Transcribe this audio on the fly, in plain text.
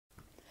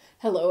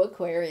Hello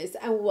Aquarius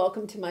and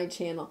welcome to my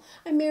channel.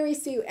 I'm Mary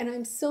Sue and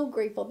I'm so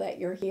grateful that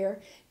you're here.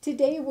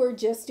 Today we're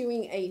just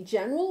doing a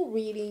general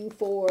reading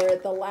for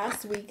the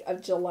last week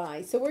of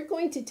July. So we're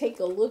going to take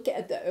a look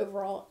at the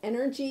overall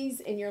energies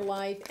in your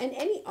life and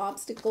any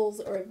obstacles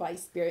or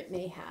advice Spirit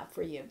may have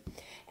for you.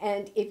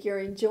 And if you're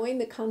enjoying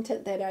the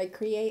content that I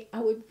create,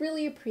 I would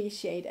really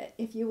appreciate it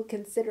if you would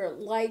consider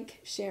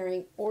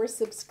sharing, or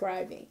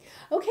subscribing.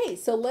 Okay,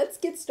 so let's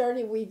get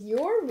started with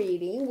your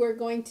reading. We're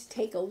going to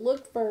take a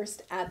look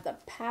first at the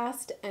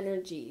past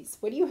energies.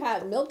 What do you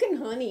have? Milk and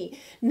honey.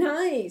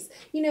 Nice.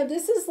 You know,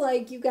 this is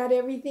like you got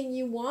everything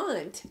you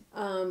want.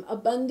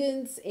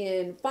 Abundance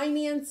in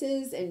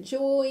finances and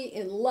joy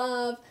and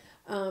love.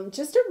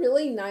 Just a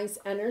really nice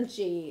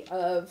energy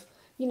of,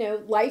 you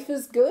know, life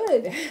is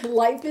good,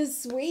 life is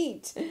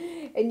sweet,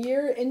 and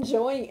you're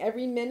enjoying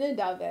every minute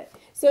of it.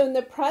 So in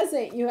the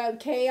present, you have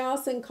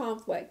chaos and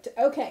conflict.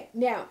 Okay,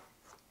 now,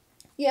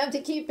 you have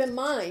to keep in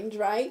mind,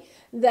 right,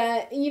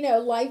 that, you know,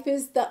 life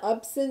is the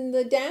ups and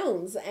the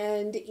downs.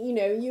 And, you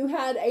know, you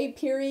had a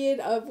period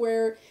of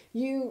where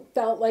you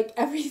felt like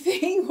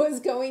everything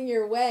was going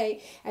your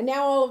way. And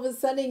now all of a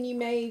sudden you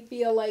may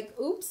feel like,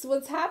 oops,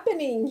 what's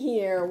happening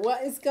here?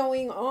 What is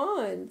going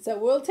on? So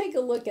we'll take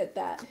a look at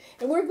that.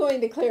 And we're going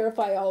to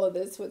clarify all of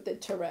this with the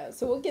tarot.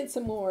 So we'll get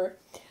some more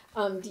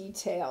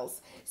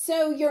details.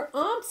 So your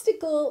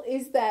obstacle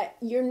is that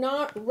you're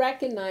not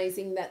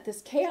recognizing that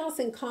this chaos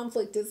and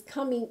conflict is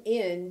coming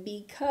in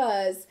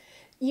because,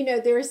 you know,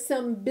 there's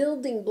some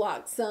building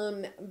blocks,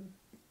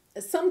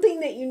 something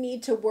that you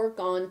need to work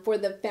on for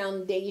the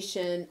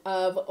foundation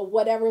of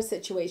whatever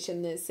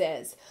situation this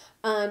is.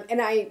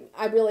 And I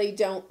really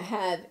don't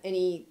have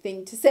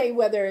anything to say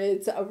whether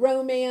it's a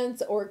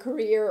romance or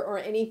career or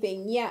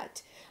anything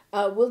yet.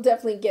 We'll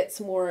definitely get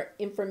some more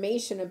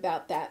information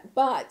about that.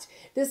 But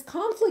this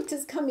conflict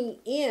is coming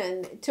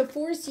in to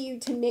force you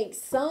to make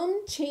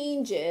some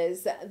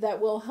changes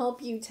that will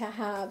help you to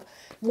have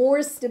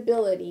more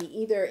stability,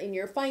 either in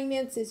your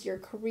finances, your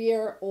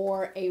career,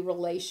 or a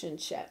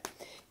relationship.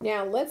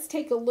 Now, let's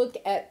take a look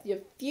at your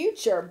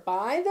future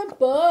by the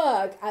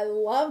book. I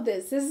love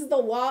this. This is the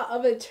law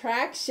of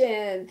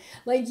attraction.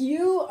 Like,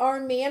 you are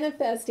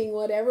manifesting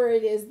whatever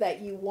it is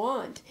that you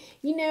want.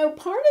 You know,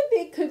 part of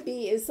it could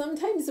be is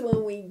sometimes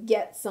when we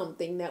get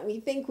something that we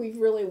think we've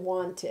really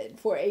wanted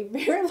for a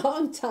very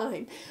long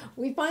time,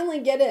 we finally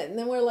get it and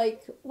then we're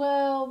like,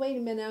 well, wait a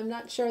minute, I'm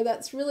not sure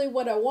that's really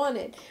what I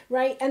wanted,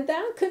 right? And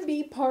that could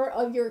be part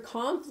of your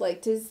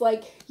conflict, is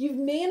like you've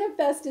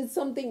manifested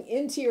something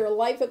into your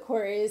life,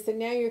 Aquarius, and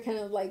now you're kind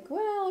of like,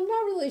 well, I'm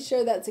not really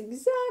sure that's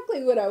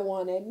exactly what I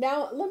wanted.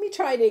 Now, let me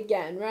try it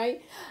again,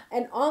 right?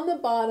 And on the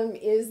bottom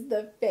is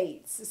the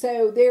fates.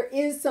 So there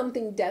is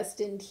something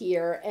destined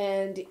here,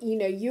 and, you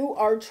know, you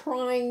are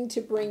trying to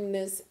bring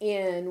this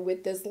in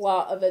with this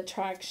law of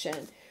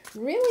attraction.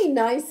 Really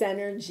nice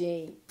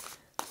energy.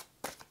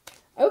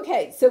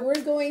 Okay, so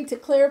we're going to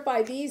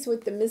clarify these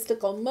with the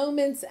mystical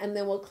moments, and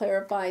then we'll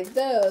clarify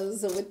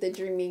those with the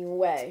dreaming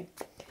way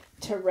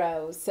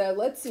tarot. So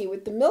let's see,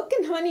 with the milk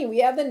and honey, we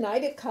have the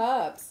Knight of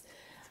Cups.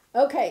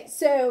 Okay,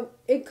 so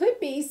it could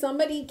be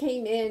somebody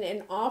came in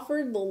and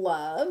offered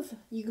love.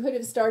 You could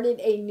have started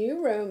a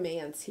new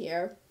romance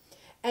here.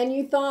 And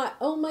you thought,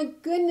 oh my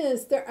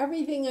goodness, they're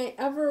everything I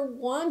ever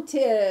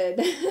wanted.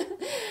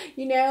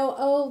 You know,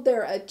 oh,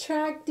 they're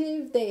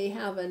attractive. They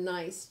have a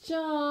nice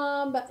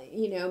job.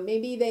 You know,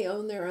 maybe they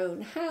own their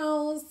own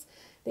house.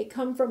 They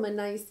come from a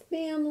nice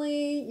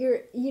family.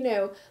 You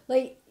know,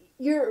 like,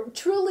 you're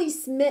truly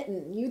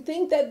smitten. You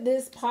think that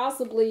this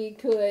possibly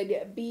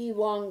could be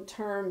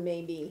long-term,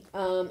 maybe.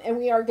 And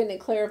we are going to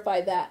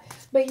clarify that.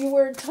 But you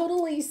were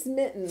totally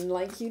smitten.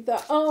 Like, you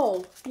thought,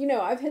 oh, you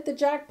know, I've hit the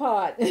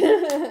jackpot.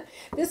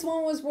 This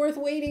one was worth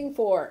waiting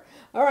for.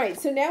 All right,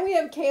 so now we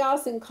have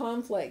chaos and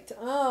conflict.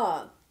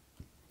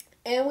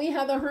 And we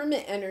have a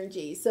hermit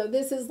energy. So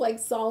this is like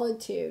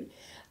solitude.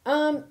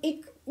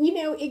 You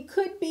know, it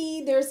could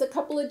be, there's a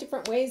couple of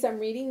different ways I'm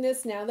reading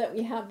this now that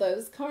we have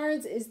those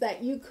cards, is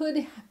that you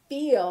could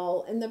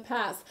feel in the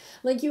past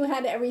like you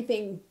had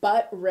everything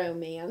but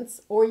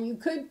romance, or you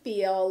could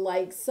feel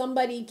like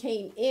somebody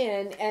came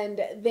in and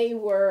they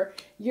were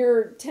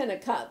your 10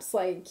 of cups,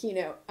 like, you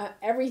know,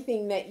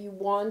 everything that you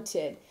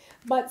wanted.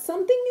 But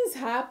something has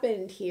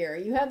happened here.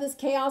 You have this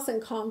chaos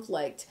and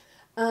conflict.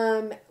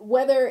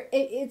 Whether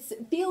it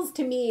feels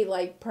to me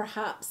like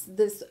perhaps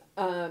this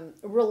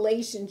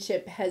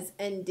relationship has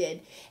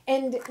ended.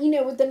 And, you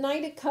know, with the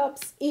Knight of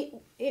Cups,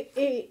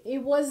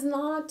 it was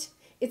not,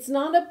 it's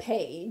not a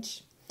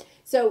page.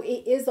 So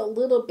it is a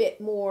little bit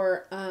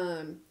more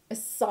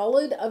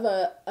solid of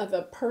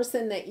a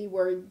person that you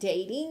were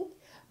dating.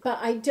 But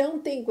I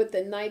don't think with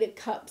the Knight of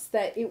Cups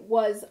that it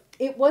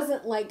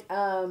wasn't like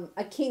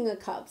a King of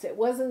Cups. It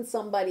wasn't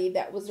somebody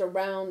that was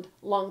around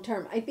long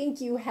term. I think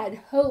you had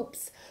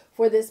hopes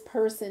for this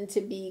person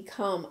to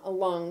become a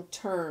long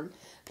term.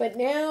 But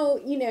now,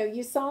 you know,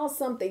 you saw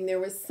something. There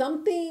was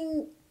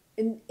something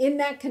in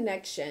that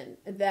connection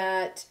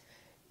that,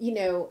 you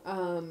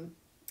know,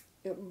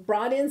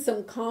 brought in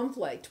some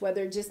conflict,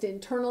 whether just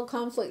internal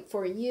conflict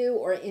for you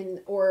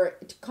or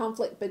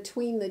conflict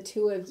between the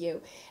two of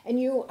you. And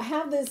you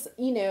have this,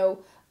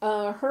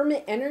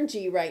 hermit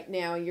energy right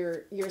now.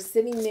 You're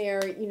sitting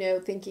there,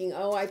 thinking,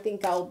 oh, I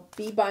think I'll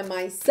be by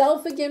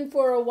myself again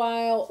for a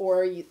while,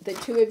 or the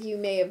two of you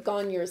may have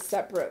gone your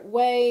separate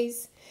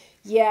ways.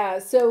 Yeah,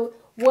 so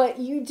what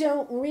you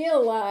don't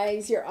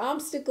realize, your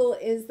obstacle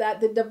is that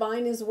the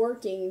divine is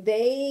working.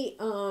 There's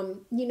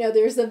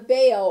a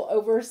veil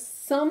over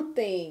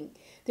something.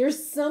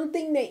 There's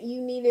something that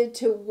you needed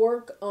to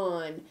work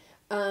on.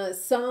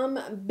 Some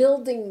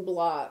building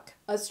block,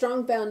 a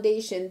strong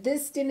foundation.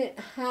 This didn't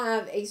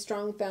have a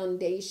strong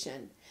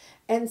foundation.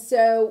 And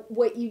so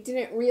what you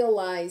didn't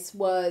realize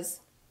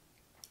was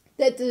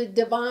that the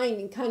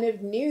divine kind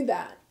of knew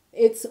that.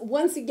 It's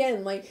once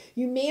again like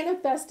you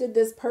manifested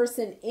this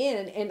person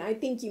in, and I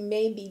think you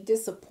may be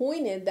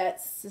disappointed that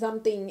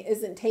something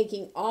isn't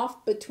taking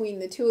off between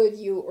the two of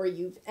you, or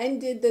you've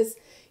ended this,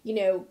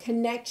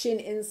 connection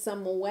in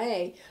some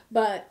way.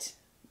 But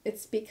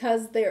it's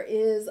because there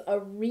is a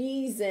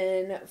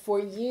reason for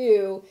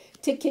you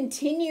to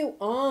continue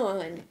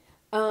on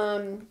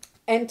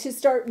and to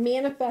start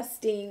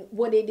manifesting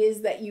what it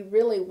is that you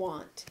really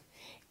want.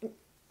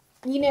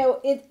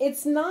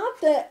 It's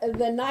not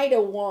the Knight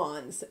of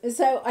Wands.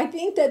 So I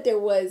think that there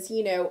was,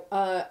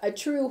 a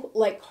true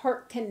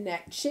heart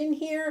connection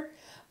here,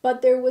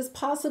 but there was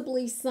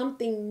possibly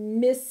something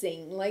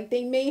missing. Like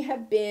they may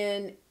have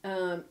been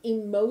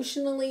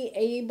emotionally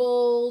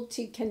able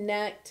to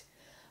connect,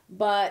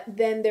 but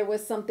then there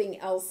was something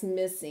else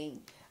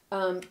missing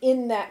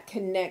in that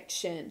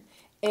connection.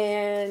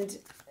 And,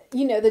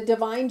 the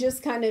divine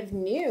just kind of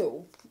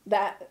knew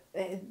that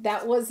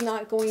was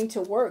not going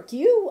to work.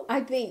 You,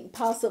 I think,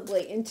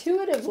 possibly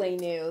intuitively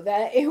knew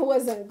that it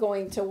wasn't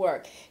going to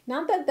work.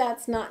 Not that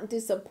that's not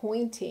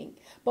disappointing,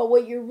 but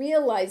what you're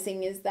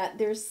realizing is that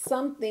there's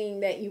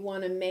something that you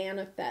want to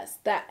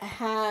manifest that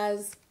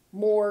has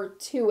more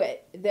to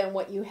it than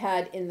what you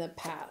had in the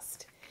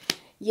past.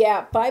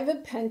 Yeah, 5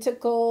 of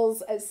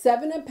Pentacles,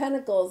 7 of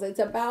Pentacles. It's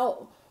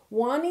about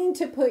wanting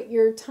to put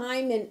your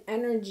time and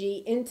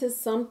energy into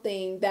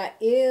something that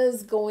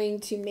is going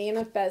to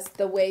manifest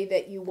the way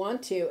that you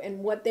want to. And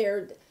what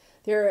they're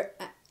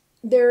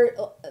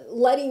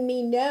letting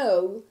me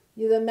know,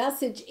 the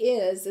message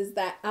is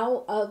that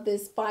out of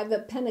this 5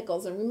 of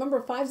Pentacles, and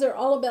remember, 5s are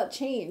all about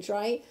change,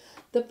 right?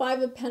 The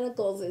 5 of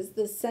Pentacles is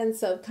the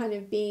sense of kind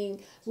of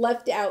being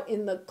left out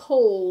in the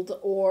cold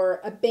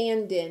or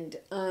abandoned.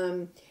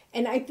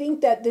 And I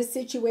think that this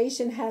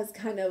situation has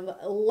kind of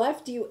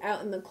left you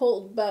out in the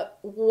cold. But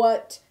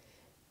what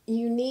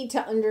you need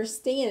to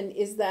understand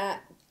is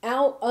that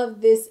out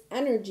of this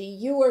energy,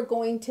 you are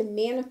going to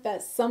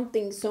manifest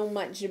something so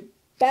much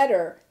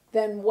better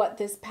than what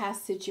this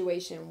past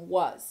situation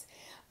was.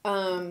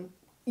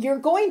 You're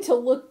going to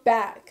look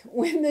back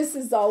when this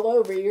is all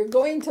over. You're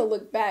going to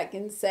look back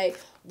and say,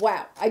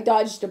 wow, I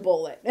dodged a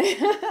bullet.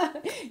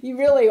 You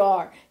really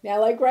are.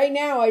 Now, like right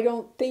now, I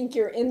don't think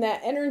you're in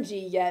that energy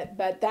yet,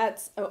 but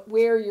that's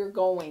where you're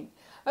going.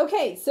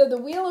 Okay, so the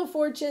Wheel of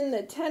Fortune,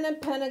 the 10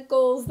 of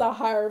Pentacles, the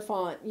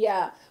Hierophant.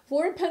 Yeah,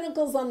 4 of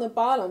Pentacles on the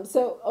bottom.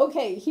 So,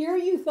 okay, here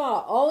you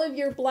thought all of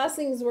your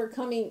blessings were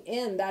coming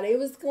in, that it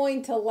was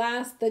going to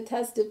last the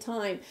test of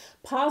time.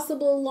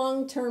 Possible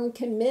long-term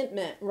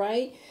commitment,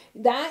 right?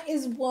 That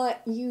is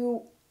what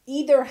you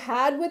either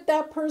had with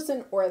that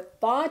person or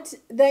thought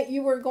that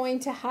you were going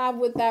to have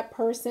with that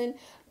person.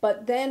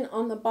 But then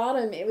on the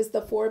bottom, it was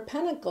the 4 of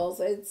Pentacles.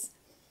 It's...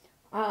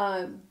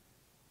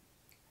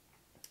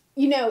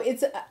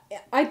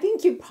 I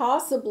think you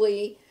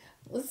possibly,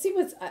 let's see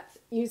what's,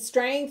 you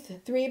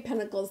Strength, 3 of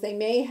Pentacles, they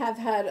may have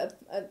had,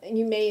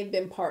 you may have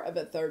been part of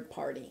a third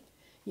party.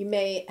 You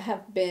may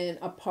have been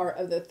a part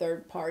of the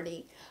third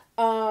party.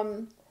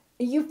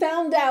 You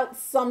found out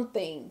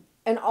something,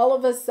 and all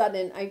of a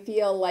sudden, I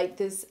feel like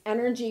this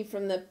energy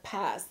from the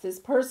past, this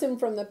person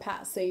from the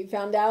past. So you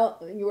found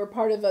out you were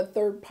part of a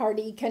third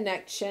party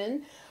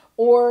connection,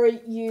 or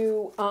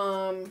you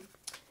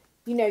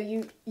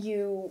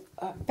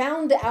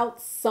found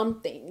out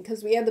something,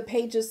 because we have the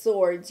Page of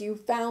Swords. You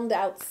found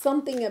out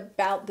something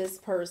about this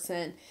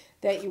person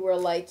that you were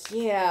like,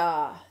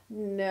 yeah,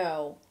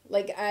 no,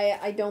 like,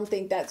 I don't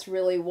think that's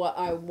really what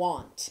I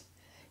want.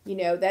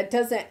 That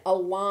doesn't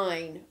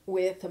align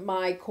with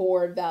my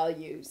core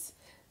values.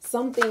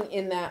 Something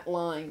in that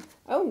line.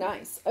 Oh,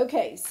 nice.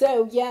 Okay,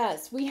 so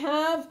yes, we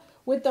have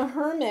with the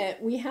Hermit,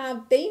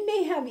 they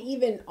may have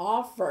even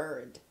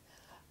offered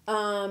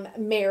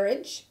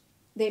marriage.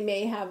 They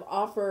may have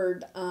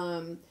offered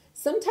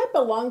some type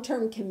of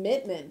long-term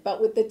commitment,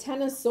 but with the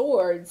 10 of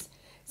Swords,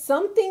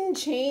 something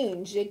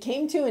changed. It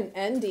came to an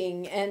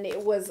ending, and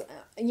it was,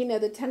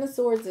 the 10 of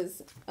Swords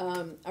is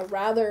a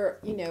rather,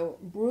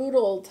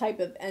 brutal type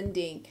of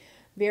ending,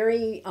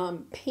 very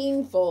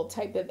painful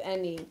type of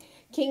ending.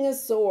 King of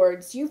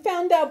Swords, you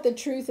found out the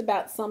truth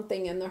about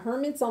something, and the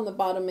Hermit's on the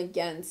bottom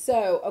again.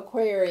 So,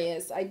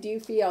 Aquarius, I do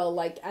feel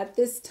like at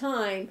this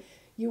time,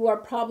 you are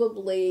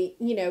probably,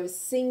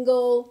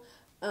 single,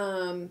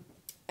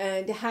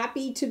 and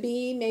happy to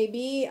be,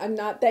 maybe. I'm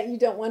not that you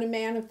don't want to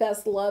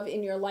manifest love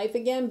in your life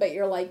again, but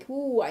you're like,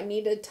 ooh, I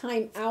need a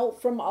time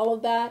out from all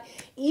of that.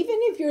 Even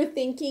if you're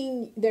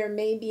thinking there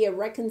may be a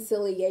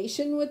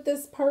reconciliation with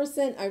this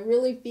person, I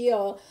really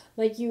feel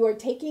like you are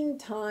taking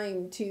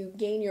time to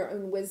gain your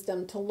own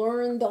wisdom, to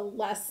learn the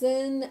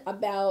lesson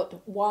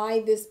about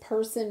why this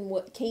person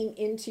came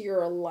into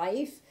your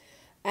life,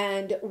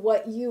 and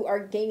what you are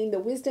gaining, the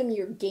wisdom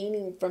you're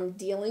gaining from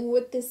dealing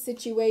with this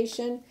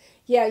situation.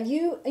 Yeah,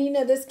 you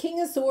know, this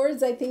King of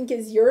Swords, I think,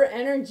 is your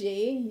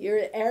energy, your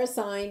air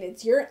sign.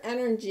 It's your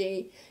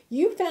energy.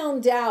 You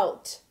found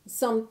out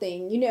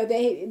something. You know,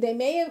 they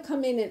may have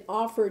come in and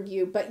offered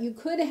you, but you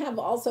could have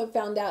also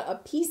found out a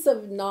piece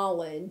of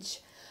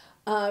knowledge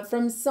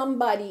from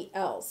somebody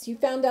else. You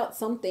found out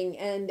something,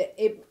 and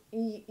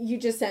you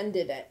just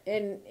ended it.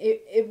 And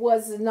it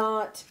was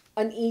not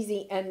an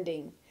easy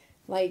ending.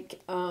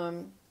 Like,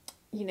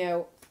 you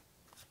know,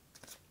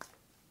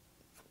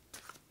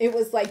 it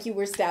was like you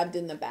were stabbed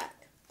in the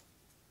back.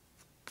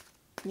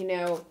 You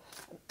know,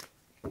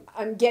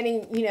 I'm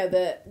getting, you know,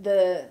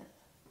 the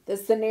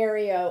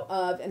scenario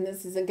of, and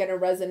this isn't going to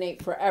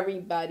resonate for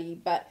everybody,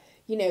 but,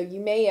 you know, you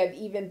may have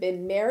even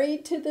been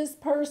married to this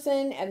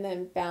person and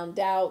then found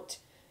out,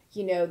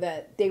 you know,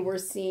 that they were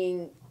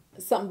seeing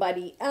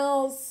somebody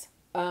else.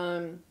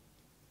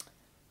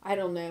 I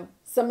don't know.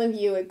 Some of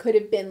you, it could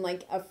have been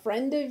like a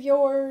friend of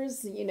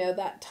yours, you know,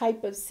 that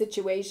type of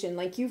situation.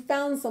 Like you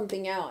found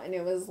something out and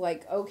it was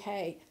like,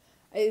 okay,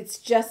 it's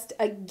just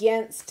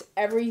against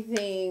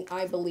everything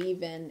I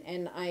believe in.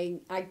 And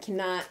I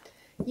cannot,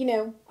 you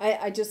know,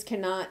 I just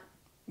cannot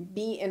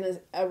be in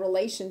a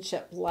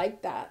relationship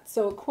like that.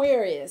 So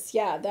Aquarius,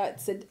 yeah,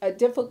 that's a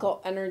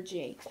difficult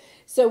energy.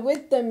 So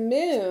with the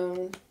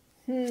moon,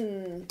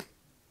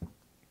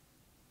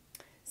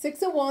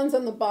 Six of Wands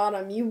on the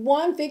bottom. You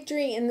want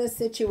victory in this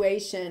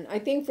situation. I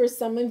think for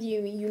some of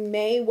you, you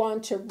may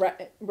want to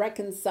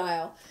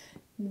reconcile.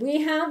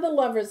 We have the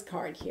Lover's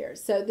card here.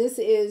 So this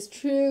is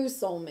true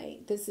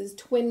soulmate. This is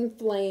twin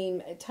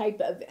flame type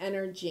of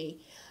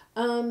energy.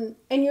 And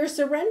you're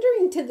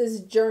surrendering to this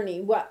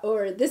journey.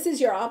 Or this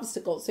is your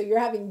obstacle. So you're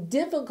having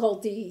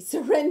difficulty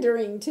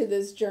surrendering to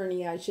this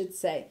journey, I should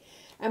say.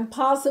 And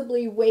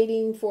possibly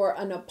waiting for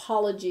an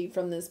apology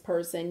from this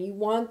person. You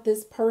want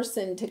this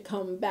person to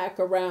come back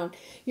around.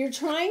 You're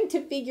trying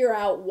to figure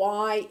out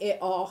why it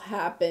all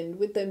happened.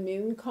 With the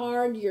Moon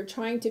card, you're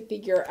trying to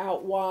figure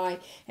out why.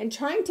 And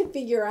trying to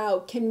figure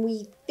out, can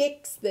we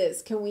fix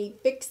this? Can we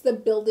fix the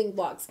building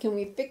blocks? Can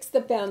we fix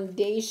the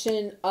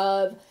foundation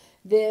of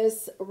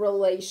this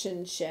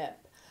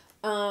relationship?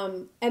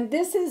 And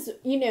this is,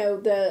 you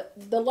know, the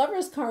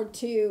Lover's card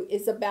too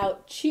is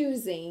about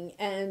choosing.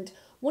 And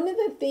one of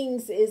the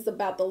things is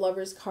about the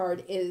Lover's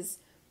card is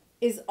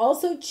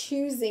also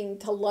choosing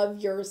to love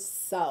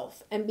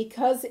yourself. And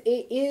because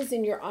it is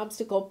in your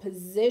obstacle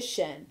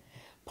position,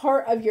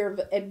 part of your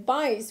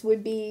advice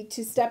would be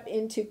to step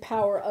into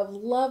power of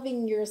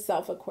loving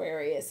yourself,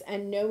 Aquarius,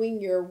 and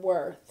knowing your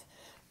worth.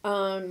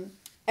 And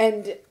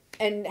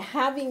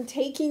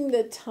taking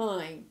the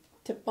time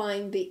to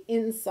find the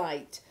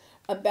insight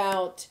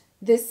about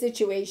this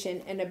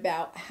situation and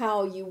about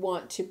how you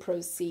want to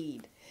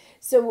proceed.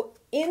 So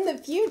in the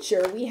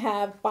future, we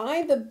have,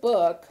 by the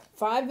book,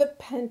 Five of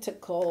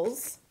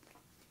Pentacles.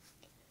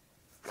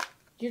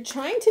 You're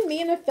trying to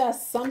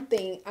manifest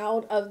something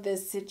out of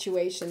this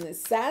situation,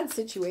 this sad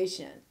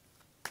situation.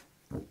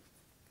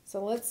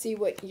 So let's see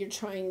what you're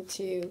trying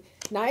to.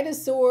 Knight of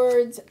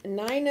Swords,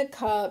 Nine of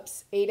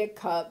Cups, Eight of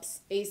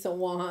Cups, Ace of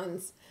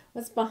Wands.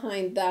 What's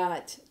behind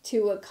that?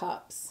 Two of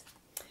Cups.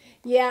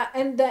 Yeah,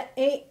 and the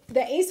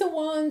Ace of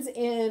Wands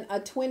in a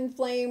twin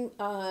flame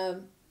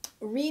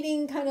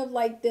reading kind of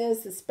like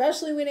this,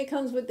 especially when it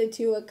comes with the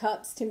Two of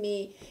Cups, to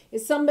me,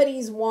 is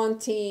somebody's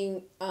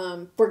wanting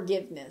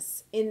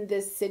forgiveness in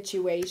this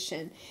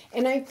situation.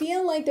 And I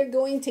feel like they're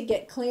going to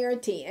get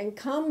clarity and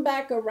come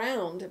back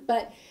around.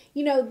 But,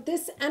 you know,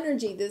 this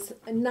energy, this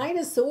Knight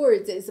of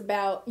Swords is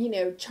about, you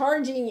know,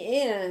 charging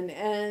in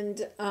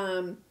and,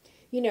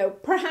 you know,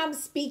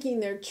 perhaps speaking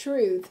their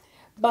truth.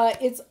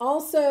 But it's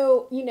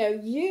also, you know,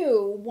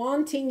 you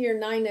wanting your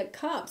Nine of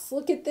Cups.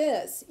 Look at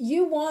this.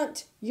 You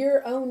want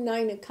your own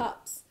Nine of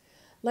Cups.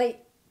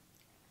 Like,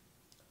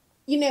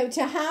 you know,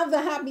 to have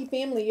the happy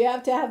family, you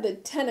have to have the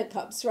Ten of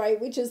Cups, right?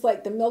 Which is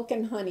like the milk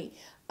and honey.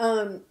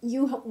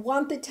 You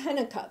want the Ten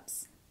of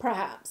Cups,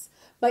 perhaps.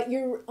 But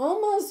you're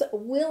almost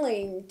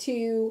willing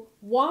to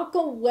walk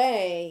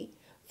away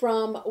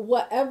from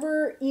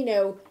whatever, you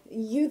know,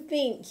 you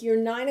think your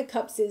Nine of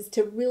Cups is,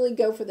 to really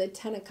go for the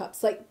Ten of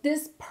Cups. Like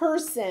this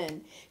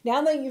person,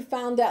 now that you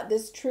found out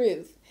this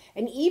truth,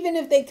 and even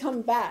if they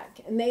come back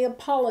and they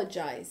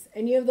apologize,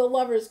 and you have the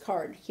Lover's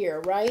card here,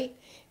 right?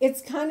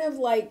 It's kind of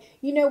like,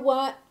 you know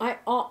what?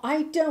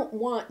 I don't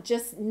want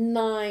just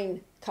 9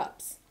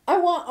 cups. I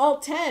want all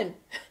 10.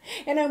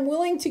 And I'm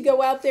willing to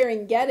go out there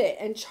and get it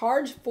and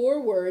charge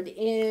forward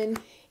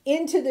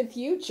into the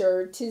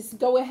future to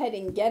go ahead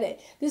and get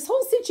it. This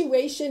whole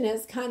situation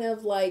has kind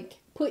of like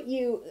put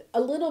you a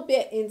little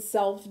bit in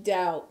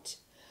self-doubt.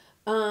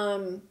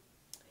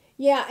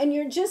 Yeah, and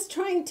you're just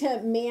trying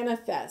to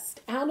manifest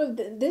out of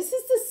this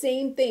is the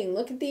same thing.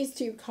 Look at these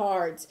two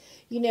cards.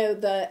 You know,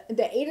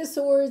 the Eight of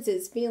Swords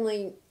is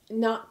feeling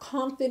not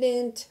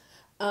confident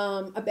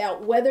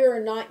about whether or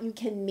not you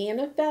can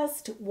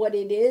manifest what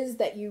it is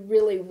that you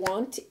really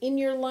want in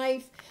your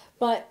life.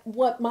 But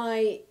what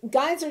my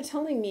guides are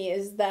telling me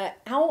is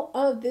that out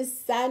of this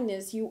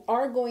sadness, you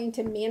are going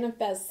to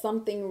manifest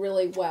something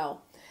really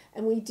well.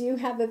 And we do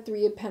have the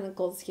Three of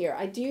Pentacles here.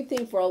 I do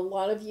think for a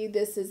lot of you,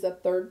 this is a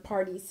third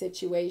party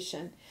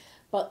situation.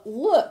 But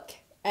look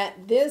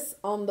at this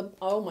on the,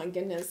 oh my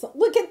goodness,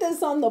 look at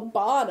this on the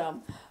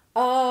bottom.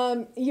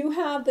 You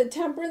have the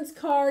Temperance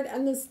card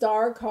and the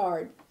Star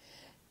card.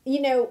 You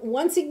know,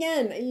 once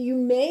again, you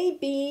may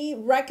be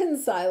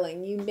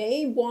reconciling. You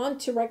may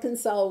want to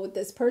reconcile with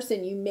this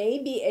person. You may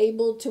be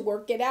able to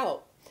work it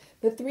out.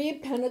 The Three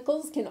of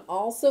Pentacles can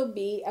also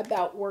be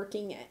about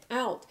working it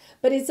out,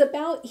 but it's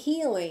about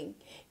healing.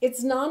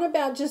 It's not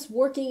about just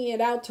working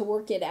it out to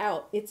work it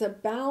out. It's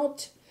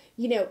about,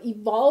 you know,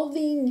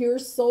 evolving your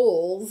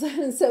souls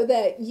so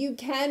that you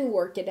can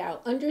work it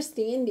out,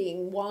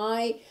 understanding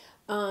why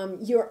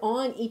you're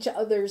on each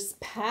other's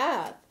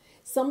path.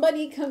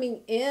 Somebody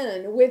coming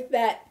in with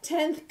that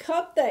 10th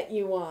cup that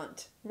you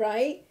want,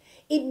 right?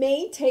 It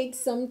may take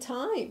some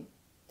time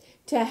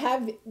to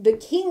have the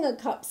King of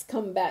Cups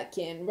come back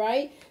in,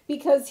 right?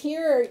 Because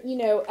here, you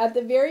know, at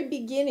the very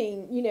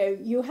beginning, you know,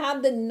 you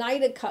have the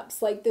Knight of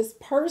Cups, like this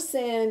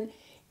person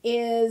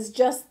is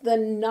just the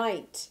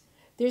knight.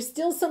 There's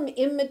still some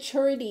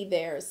immaturity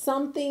there,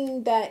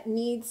 something that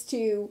needs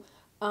to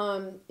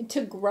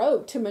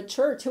grow, to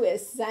mature, to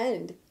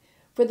ascend,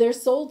 for their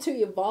soul to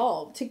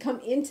evolve, to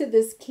come into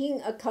this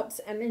King of Cups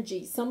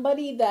energy,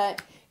 somebody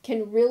that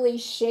can really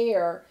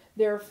share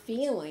their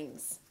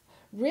feelings.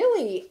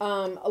 Really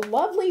a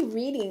lovely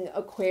reading,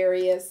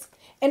 Aquarius.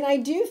 And I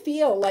do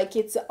feel like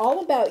it's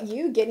all about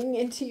you getting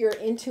into your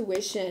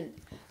intuition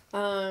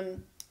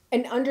and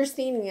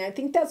understanding. I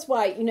think that's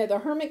why, you know, the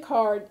Hermit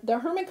card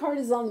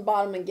is on the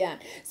bottom again.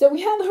 So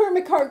we have the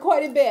Hermit card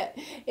quite a bit.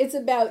 It's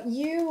about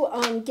you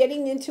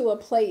getting into a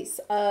place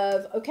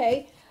of,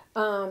 okay,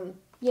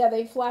 yeah,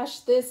 they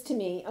flashed this to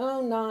me. Oh,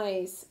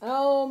 nice.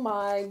 Oh,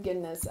 my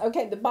goodness.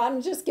 Okay, the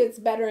bottom just gets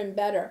better and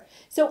better.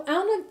 So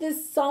out of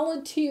this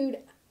solitude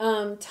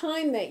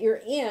time that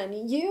you're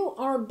in, you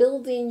are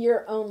building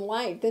your own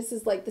life. This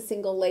is like the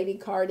single lady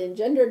card, and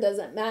gender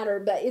doesn't matter,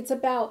 but it's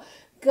about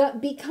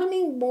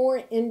becoming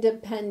more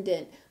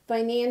independent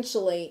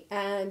financially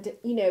and,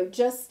 you know,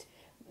 just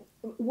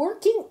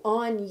working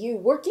on you,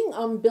 working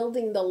on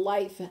building the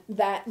life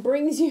that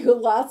brings you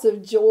lots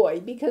of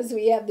joy, because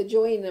we have the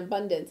joy and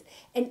abundance.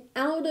 And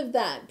out of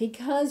that,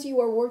 because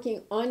you are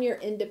working on your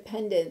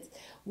independence,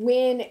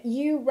 when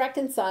you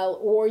reconcile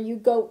or you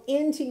go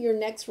into your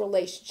next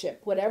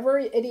relationship, whatever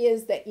it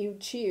is that you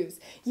choose,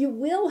 you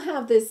will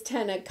have this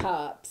 10 of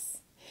Cups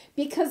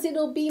because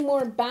it'll be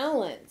more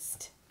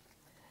balanced.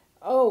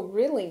 Oh,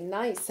 really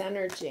nice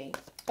energy.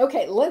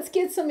 Okay, let's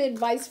get some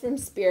advice from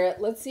Spirit.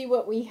 Let's see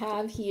what we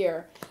have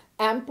here.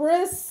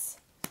 Empress,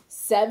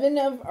 Seven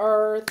of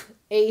Earth,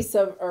 Ace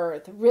of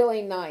Earth.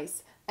 Really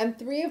nice. And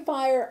Three of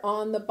Fire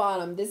on the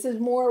bottom. This is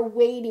more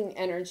waiting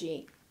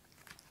energy.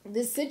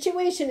 This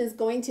situation is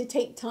going to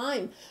take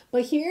time.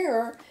 But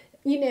here,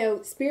 you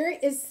know, Spirit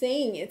is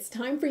saying it's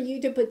time for you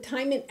to put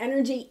time and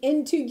energy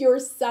into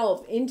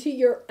yourself, into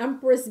your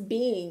Empress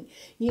being.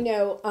 You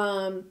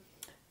know,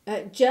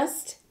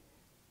 just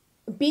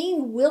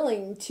being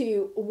willing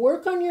to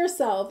work on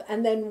yourself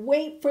and then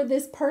wait for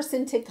this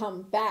person to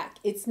come back.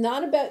 It's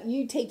not about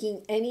you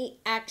taking any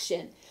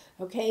action.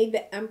 Okay,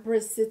 the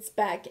Empress sits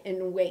back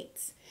and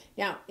waits.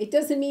 Now, it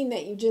doesn't mean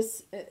that you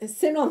just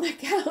sit on the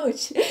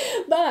couch,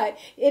 but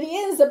it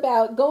is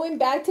about going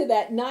back to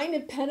that Nine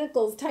of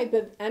Pentacles type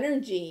of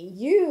energy.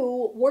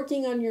 You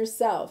working on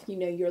yourself. You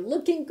know, you're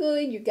looking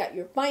good. You got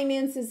your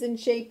finances in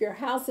shape, your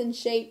house in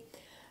shape.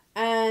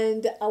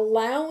 And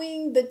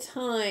allowing the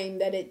time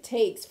that it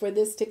takes for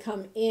this to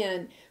come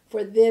in,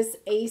 for this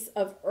Ace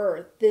of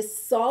Earth, this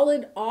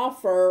solid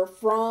offer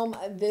from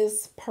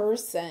this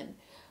person.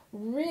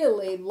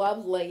 Really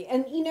lovely.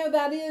 And, you know,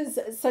 that is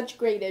such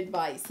great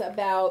advice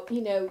about,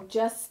 you know,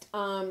 just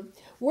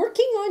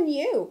working on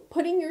you,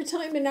 putting your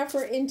time and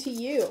effort into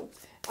you.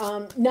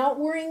 Not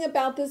worrying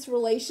about this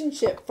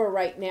relationship for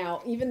right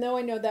now, even though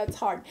I know that's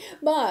hard,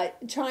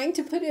 but trying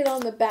to put it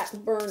on the back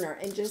burner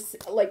and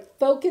just like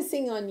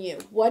focusing on you.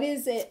 What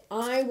is it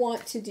I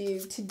want to do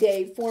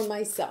today for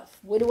myself?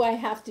 What do I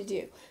have to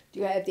do?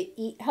 Do I have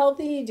to eat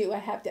healthy? Do I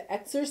have to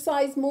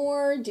exercise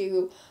more?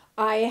 Do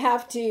I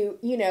have to,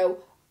 you know,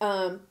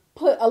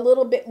 put a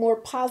little bit more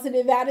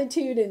positive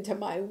attitude into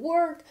my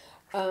work?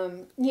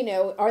 You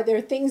know, are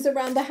there things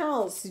around the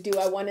house? Do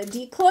I want to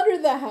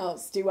declutter the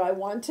house? Do I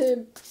want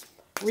to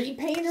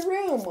repaint a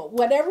room?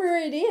 Whatever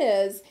it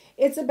is,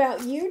 it's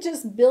about you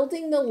just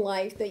building the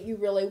life that you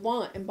really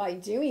want. And by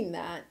doing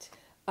that,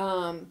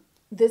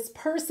 this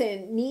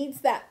person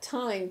needs that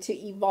time to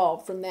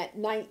evolve from that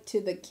Knight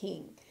to the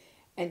King.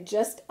 and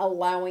just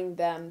allowing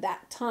them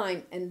that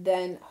time and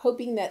then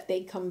hoping that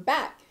they come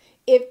back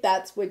if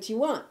that's what you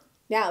want.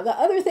 Now, the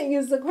other thing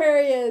is,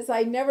 Aquarius,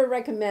 I never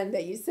recommend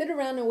that you sit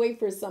around and wait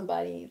for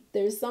somebody. If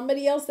there's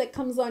somebody else that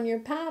comes on your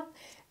path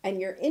and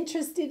you're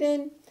interested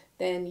in,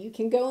 then you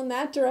can go in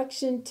that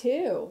direction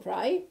too,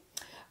 right?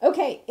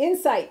 Okay,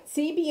 insight.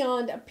 See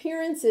beyond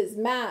appearances,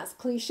 masks,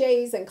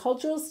 cliches, and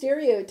cultural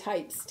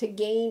stereotypes to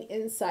gain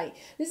insight.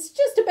 This is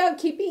just about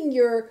keeping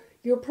your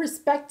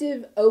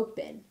perspective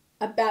open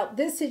about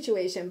this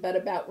situation, but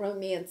about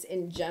romance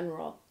in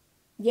general.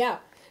 Yeah,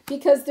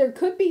 because there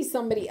could be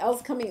somebody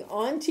else coming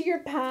onto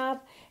your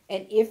path,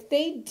 and if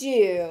they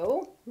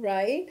do,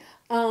 right,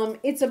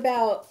 it's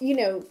about,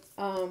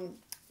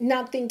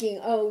 not thinking,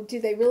 oh, do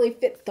they really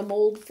fit the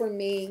mold for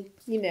me?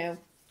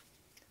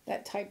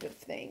 That type of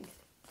thing.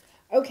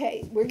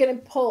 Okay, we're going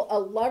to pull a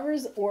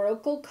Lover's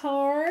Oracle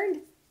card.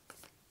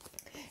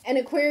 And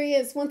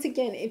Aquarius, once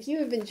again, if you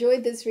have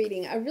enjoyed this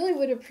reading, I really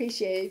would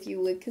appreciate it if you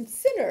would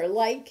consider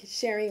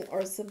sharing,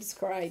 or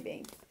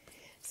subscribing.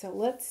 So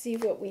let's see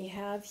what we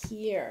have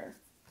here.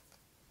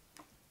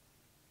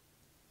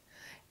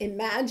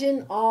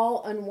 Imagine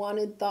all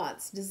unwanted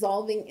thoughts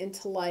dissolving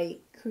into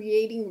light,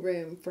 creating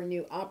room for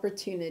new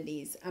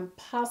opportunities and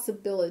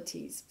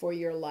possibilities for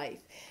your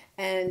life.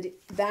 And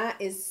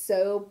that is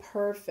so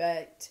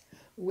perfect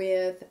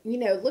with,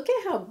 look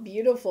at how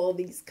beautiful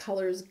these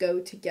colors go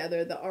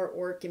together, the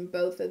artwork in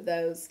both of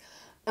those,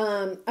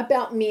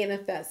 about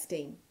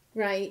manifesting,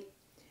 right?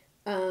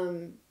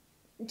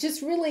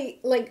 Just really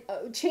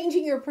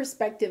changing your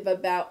perspective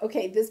about,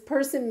 okay, this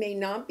person may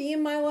not be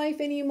in my life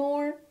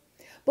anymore,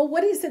 but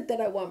what is it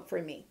that I want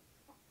for me?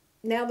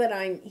 Now that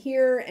I'm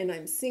here and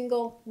I'm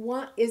single,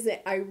 what is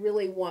it I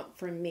really want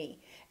from me?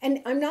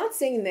 And I'm not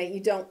saying that you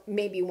don't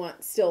maybe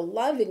want still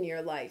love in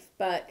your life,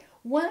 but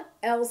what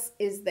else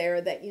is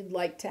there that you'd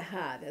like to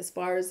have as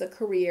far as a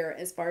career,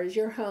 as far as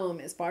your home,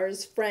 as far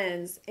as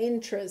friends,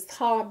 interests,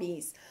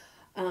 hobbies?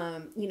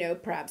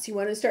 Perhaps you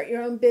want to start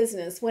your own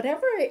business,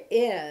 whatever it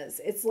is.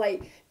 It's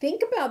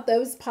think about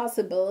those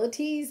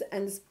possibilities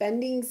and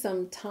spending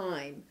some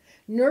time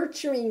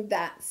nurturing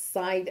that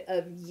side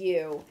of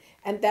you.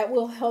 And that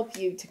will help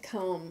you to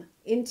come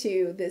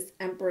into this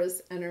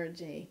Empress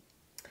energy.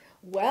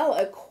 Well,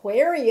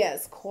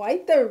 Aquarius,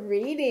 quite the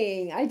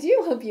reading. I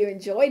do hope you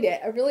enjoyed it.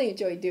 I really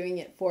enjoyed doing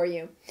it for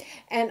you.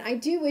 And I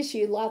do wish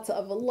you lots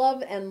of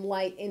love and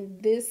light in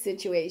this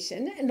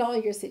situation and all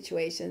your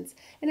situations.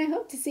 And I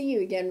hope to see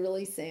you again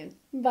really soon.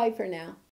 Bye for now.